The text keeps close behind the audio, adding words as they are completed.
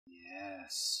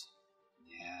Yes.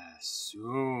 Yes,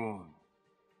 soon.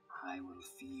 I will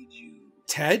feed you.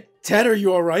 Ted? Ted, are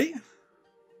you alright?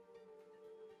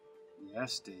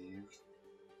 Yes, Dave.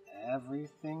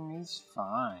 Everything is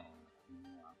fine. You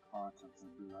are part of the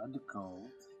blood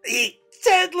cult. Hey,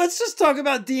 Ted, let's just talk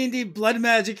about D&D blood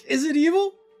magic. Is it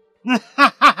evil?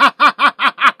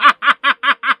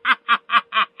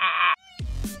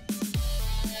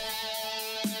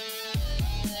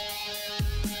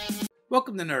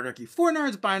 Welcome to Nerdarchy. For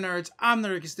nerds, by nerds, I'm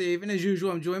Nerdarchy Steve, and as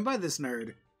usual, I'm joined by this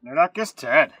nerd. Nerdarchy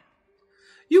Ted.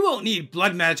 You won't need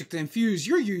blood magic to infuse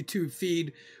your YouTube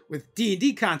feed with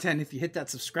D&D content if you hit that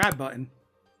subscribe button.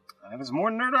 If it's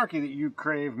more Nerdarchy that you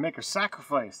crave, make a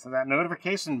sacrifice to that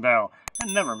notification bell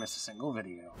and never miss a single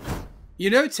video. You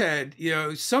know, Ted,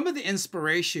 some of the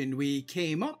inspiration we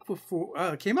came up with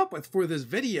for this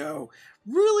video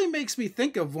really makes me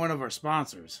think of one of our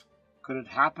sponsors. Could it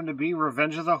happen to be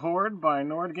Revenge of the Horde by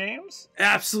Nord Games?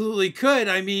 Absolutely could.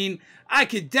 I mean, I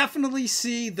could definitely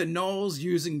see the gnolls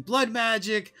using blood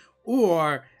magic,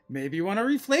 or maybe you want to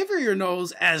reflavor your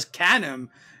gnolls as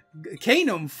Canum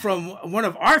from one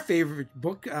of our favorite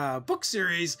book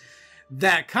series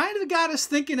that kind of got us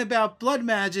thinking about blood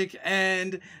magic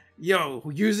and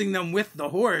using them with the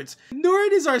hordes.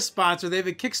 Nord is our sponsor. They have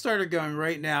a Kickstarter going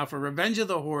right now for Revenge of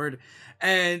the Horde,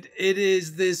 and it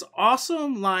is this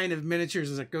awesome line of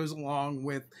miniatures that goes along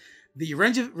with the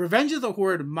Revenge of the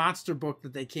Horde monster book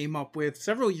that they came up with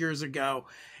several years ago.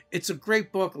 It's a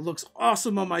great book. It looks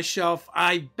awesome on my shelf.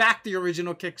 I backed the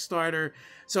original Kickstarter,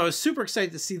 so I was super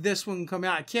excited to see this one come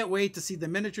out. I can't wait to see the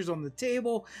miniatures on the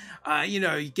table.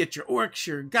 You get your orcs,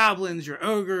 your goblins, your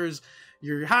ogres,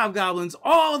 your hobgoblins,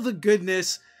 all the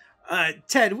goodness.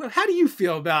 Ted, how do you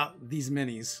feel about these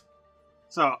minis?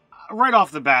 So, right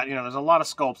off the bat, there's a lot of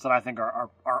sculpts that I think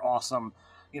are awesome.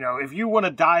 If you want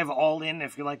to dive all in,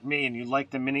 if you're like me and you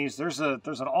like the minis, there's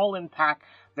an all-in pack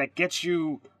that gets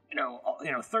you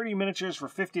 30 miniatures for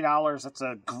 $50. That's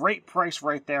a great price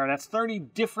right there, and that's 30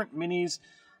 different minis.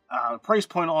 Price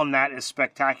point on that is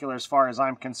spectacular as far as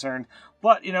I'm concerned.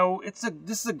 But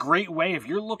this is a great way if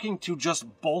you're looking to just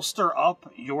bolster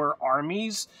up your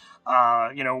armies.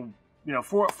 For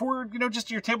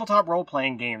just your tabletop role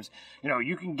playing games.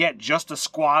 You can get just a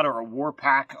squad or a war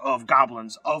pack of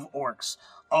goblins, of orcs,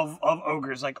 of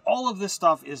ogres. Like, all of this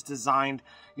stuff is designed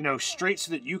straight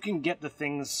so that you can get the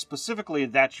things specifically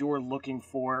that you're looking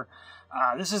for.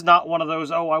 This is not one of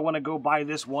those, I want to go buy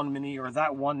this one mini or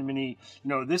that one mini.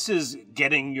 This is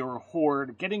getting your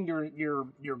horde, getting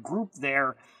your group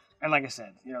there. And like I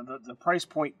said, the price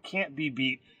point can't be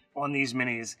beat on these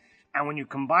minis. And when you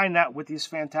combine that with these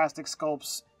fantastic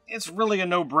sculpts, it's really a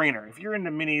no-brainer. If you're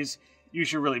into minis, you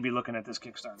should really be looking at this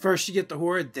Kickstarter. First you get the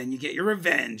horde, then you get your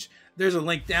revenge. There's a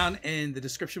link down in the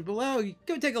description below.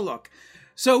 Go take a look.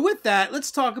 So with that,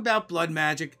 let's talk about blood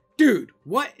magic. Dude,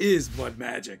 what is blood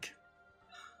magic?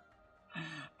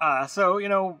 As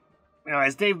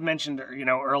Dave mentioned,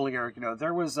 earlier,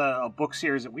 there was a book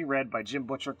series that we read by Jim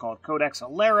Butcher called Codex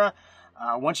Alera.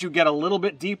 Once you get a little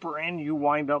bit deeper in, you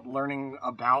wind up learning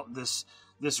about this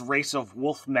race of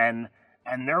wolfmen,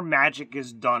 and their magic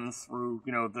is done through,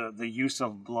 the use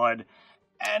of blood.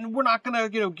 And we're not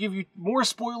going to, give you more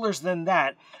spoilers than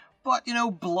that. But,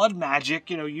 blood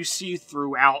magic, you see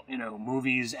throughout,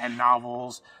 movies and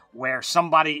novels where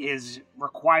somebody is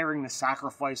requiring the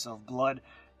sacrifice of blood,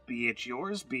 be it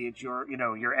yours, be it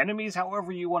your enemies,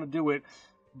 however you want to do it.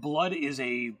 Blood is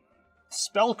a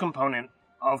spell component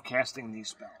of casting these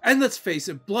spells. And let's face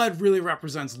it, blood really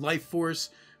represents life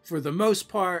force for the most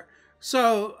part.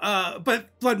 So,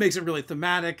 but blood makes it really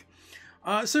thematic.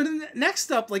 So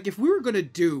next up, if we were going to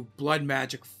do blood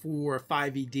magic for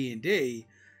 5e D&D,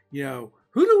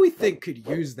 who do we think could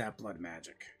use that blood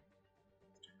magic?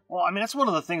 Well, that's one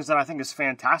of the things that I think is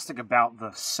fantastic about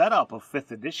the setup of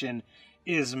 5th edition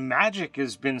is magic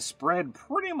has been spread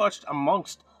pretty much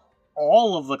amongst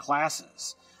all of the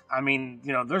classes.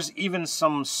 There's even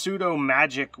some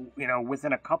pseudo-magic,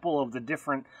 within a couple of the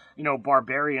different,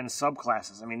 barbarian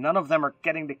subclasses. None of them are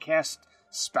getting to cast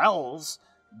spells,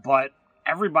 but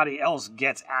everybody else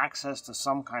gets access to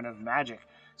some kind of magic.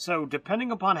 So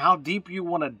depending upon how deep you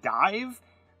want to dive,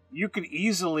 you could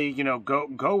easily,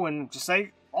 go and just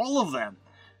say all of them.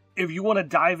 If you want to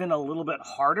dive in a little bit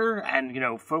harder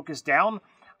and, focus down,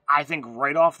 I think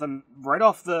right off the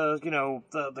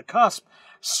cusp,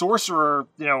 sorcerer,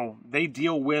 they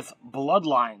deal with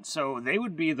bloodline, so they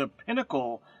would be the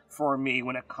pinnacle for me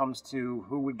when it comes to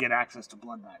who would get access to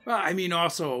blood magic. Well,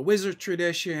 also a wizard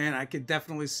tradition. I could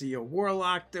definitely see a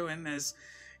warlock doing this.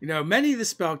 you know, many of the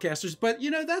spellcasters. But,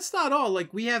 you know, that's not all.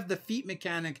 Like, we have the feat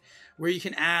mechanic where you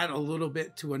can add a little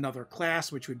bit to another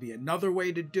class, which would be another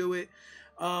way to do it.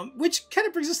 Which kind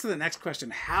of brings us to the next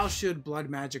question. How should blood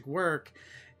magic work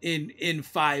in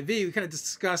 5e? We kind of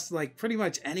discussed, like, pretty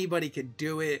much anybody could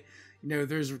do it. You know,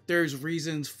 there's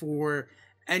reasons for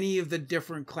any of the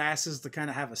different classes to kind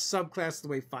of have a subclass the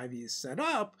way 5e is set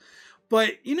up.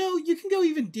 But, you know, you can go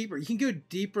even deeper. You can go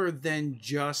deeper than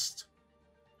just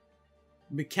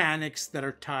mechanics that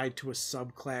are tied to a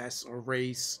subclass or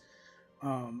race.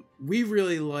 We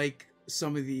really like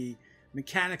some of the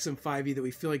mechanics in 5e that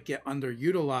we feel like get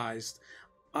underutilized.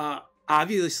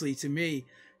 Obviously, to me,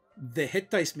 the hit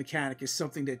dice mechanic is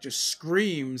something that just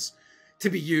screams to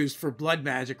be used for blood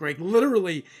magic, right?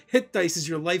 Literally, hit dice is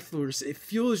your life force. It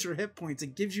fuels your hit points.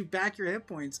 It gives you back your hit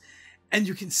points. And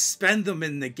you can spend them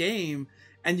in the game,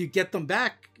 and you get them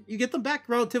back. You get them back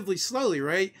relatively slowly,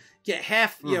 right? Get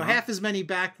half, you know, half as many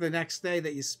back the next day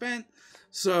that you spent.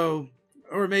 So,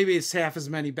 or maybe it's half as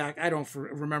many back. I don't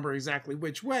remember exactly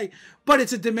which way, but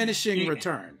it's a diminishing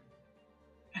return.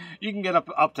 You can get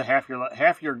up to half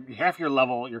your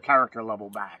level, your character level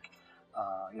back.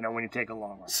 You know, when you take a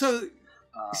long rest.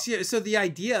 So the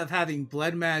idea of having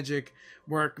blood magic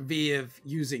work via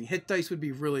using hit dice would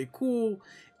be really cool.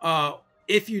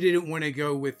 If you didn't want to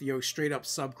go with, you know, straight up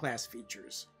subclass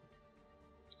features.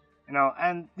 You know,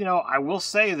 and, you know, I will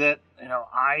say that, you know,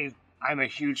 I'm a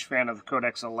huge fan of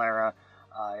Codex Alera.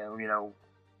 You know,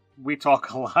 we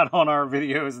talk a lot on our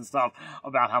videos and stuff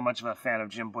about how much of a fan of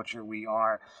Jim Butcher we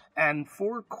are. And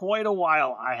for quite a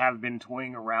while, I have been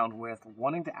toying around with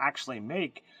wanting to actually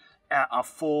make a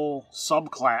full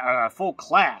subclass, a full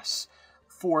class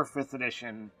for 5th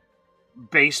edition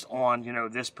based on, you know,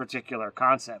 this particular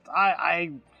concept.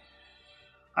 I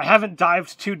haven't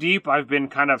dived too deep. I've been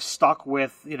kind of stuck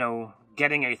with, you know,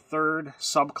 getting a 3rd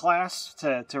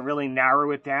subclass to really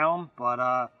narrow it down.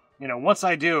 But, you know, once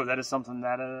I do, that is something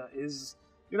that is,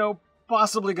 you know,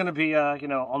 possibly going to be, you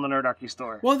know, on the Nerdarchy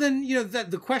store. Well, then, you know,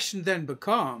 the question then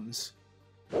becomes,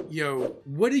 you know,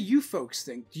 what do you folks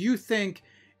think? Do you think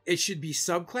it should be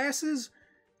subclasses,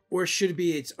 or should it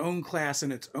be its own class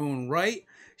in its own right?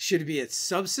 Should it be its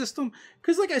subsystem?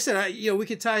 Because, like I said, you know, we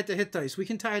could tie it to hit dice. We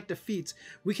can tie it to feats.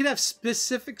 We could have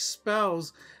specific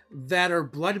spells that are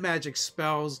blood magic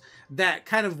spells that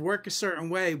kind of work a certain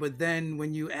way, but then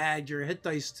when you add your hit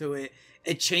dice to it,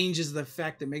 it changes the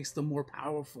effect. It makes them more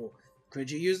powerful. Could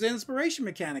you use the inspiration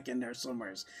mechanic in there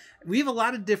somewhere? We have a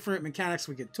lot of different mechanics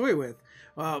we could toy with.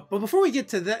 But before we get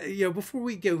to that, you know, before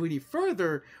we go any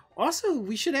further, also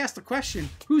we should ask the question: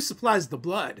 who supplies the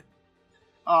blood?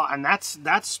 And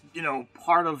that's you know,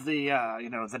 part of the you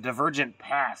know, the divergent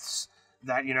paths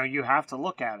that, you know, you have to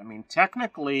look at. I mean,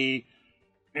 technically,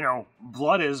 you know,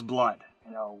 blood is blood.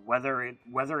 You know,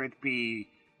 whether it be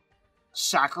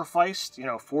sacrificed, you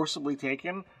know, forcibly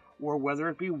taken, or whether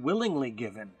it be willingly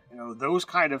given. You know, those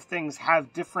kind of things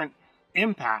have different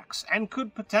impacts and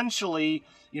could potentially,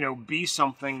 you know, be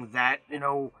something that, you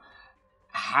know,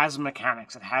 has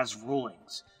mechanics, it has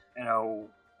rulings. You know,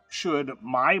 should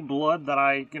my blood that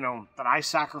I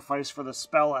sacrifice for the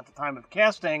spell at the time of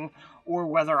casting, or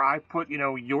whether I put, you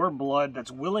know, your blood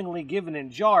that's willingly given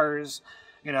in jars,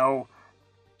 you know,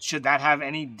 should that have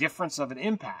any difference of an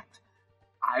impact?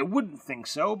 I wouldn't think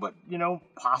so, but, you know,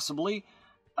 possibly.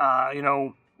 You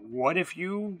know, what if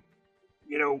you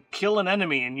know, kill an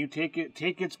enemy and you take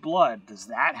its blood? Does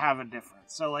that have a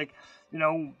difference? So, like, you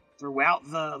know, throughout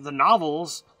the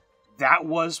novels, that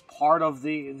was part of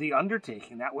the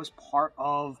undertaking. That was part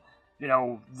of, you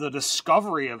know, the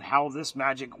discovery of how this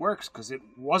magic works, because it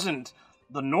wasn't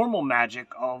the normal magic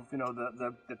of, you know,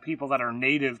 the people that are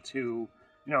native to,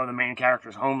 you know, the main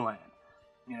character's homeland.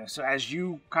 You know, so as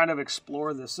you kind of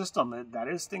explore the system, that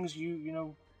is things you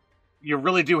know, you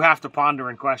really do have to ponder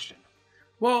and question.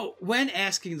 Well, when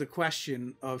asking the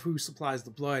question of who supplies the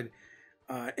blood,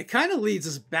 it kind of leads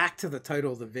us back to the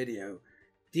title of the video.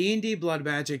 D&D blood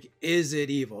magic, is it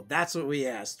evil? That's what we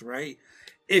asked, right?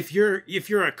 If you're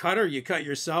a cutter, you cut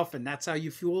yourself and that's how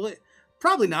you fuel it.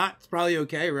 Probably not. It's probably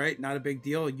okay, right? Not a big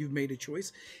deal. You've made a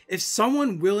choice. If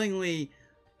someone willingly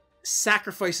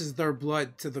sacrifices their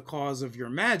blood to the cause of your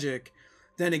magic,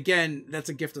 then again, that's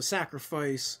a gift of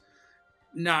sacrifice.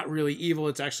 Not really evil.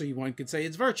 It's actually, one could say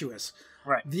it's virtuous.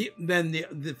 Right.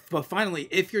 But finally,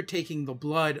 if you're taking the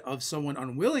blood of someone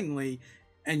unwillingly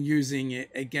and using it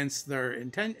against their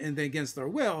intent and against their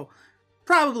will,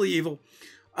 probably evil.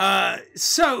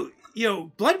 So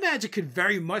blood magic could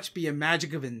very much be a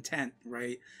magic of intent,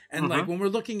 right? And like when we're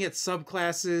looking at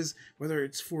subclasses, whether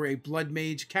it's for a blood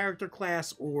mage character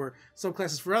class or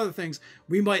subclasses for other things,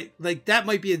 we might that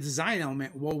might be a design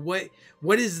element. Well,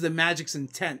 what is the magic's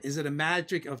intent? Is it a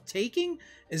magic of taking?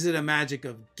 Is it a magic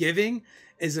of giving?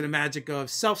 Is it a magic of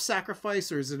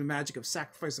self-sacrifice, or is it a magic of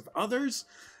sacrifice of others?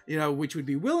 Which would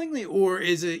be willingly, or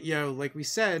is it, like we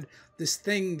said, this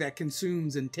thing that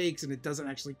consumes and takes and it doesn't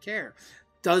actually care?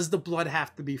 Does the blood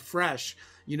have to be fresh?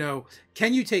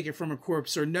 Can you take it from a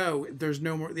corpse, or no? There's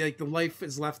no more, the life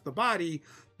has left the body,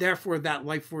 therefore that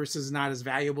life force is not as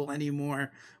valuable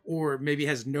anymore, or maybe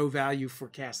has no value for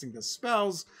casting the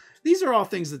spells. These are all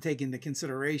things to take into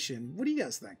consideration. What do you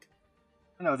guys think?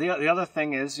 The other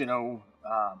thing is,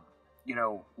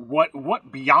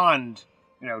 what beyond,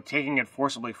 taking it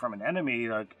forcibly from an enemy,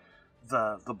 like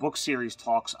the book series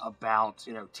talks about,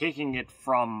 taking it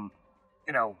from,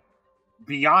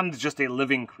 beyond just a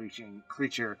living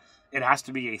creature, it has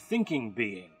to be a thinking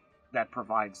being that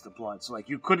provides the blood. So,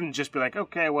 you couldn't just be like,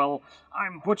 okay, well,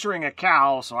 I'm butchering a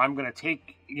cow, so I'm going to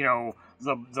take,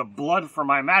 the blood for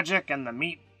my magic and the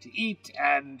meat to eat,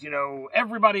 and,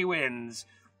 everybody wins.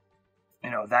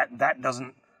 That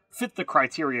doesn't fit the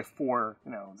criteria for,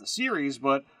 the series,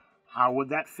 but how would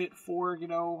that fit for,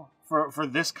 for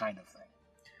this kind of thing?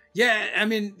 Yeah, I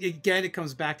mean, again, it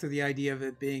comes back to the idea of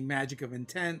it being magic of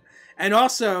intent. And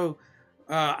also,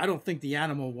 I don't think the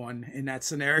animal won in that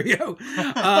scenario.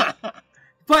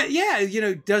 But yeah,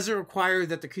 does it require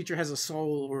that the creature has a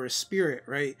soul or a spirit,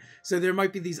 right? So there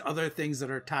might be these other things that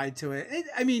are tied to it.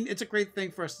 It's a great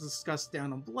thing for us to discuss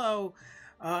down below.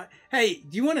 Hey,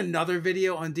 do you want another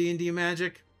video on D&D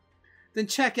magic? Then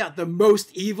check out the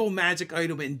most evil magic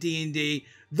item in D&D,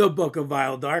 the Book of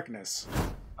Vile Darkness.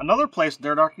 Another place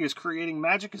Nerdarchy is creating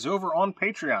magic is over on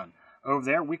Patreon. Over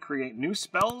there, we create new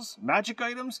spells, magic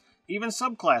items, even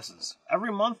subclasses,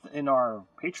 every month in our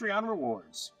Patreon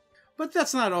rewards. But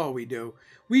that's not all we do.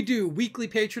 We do weekly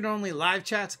patron-only live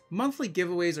chats, monthly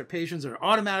giveaways our patrons are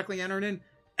automatically entered in,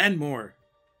 and more.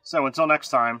 So until next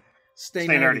time, stay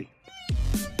nerdy.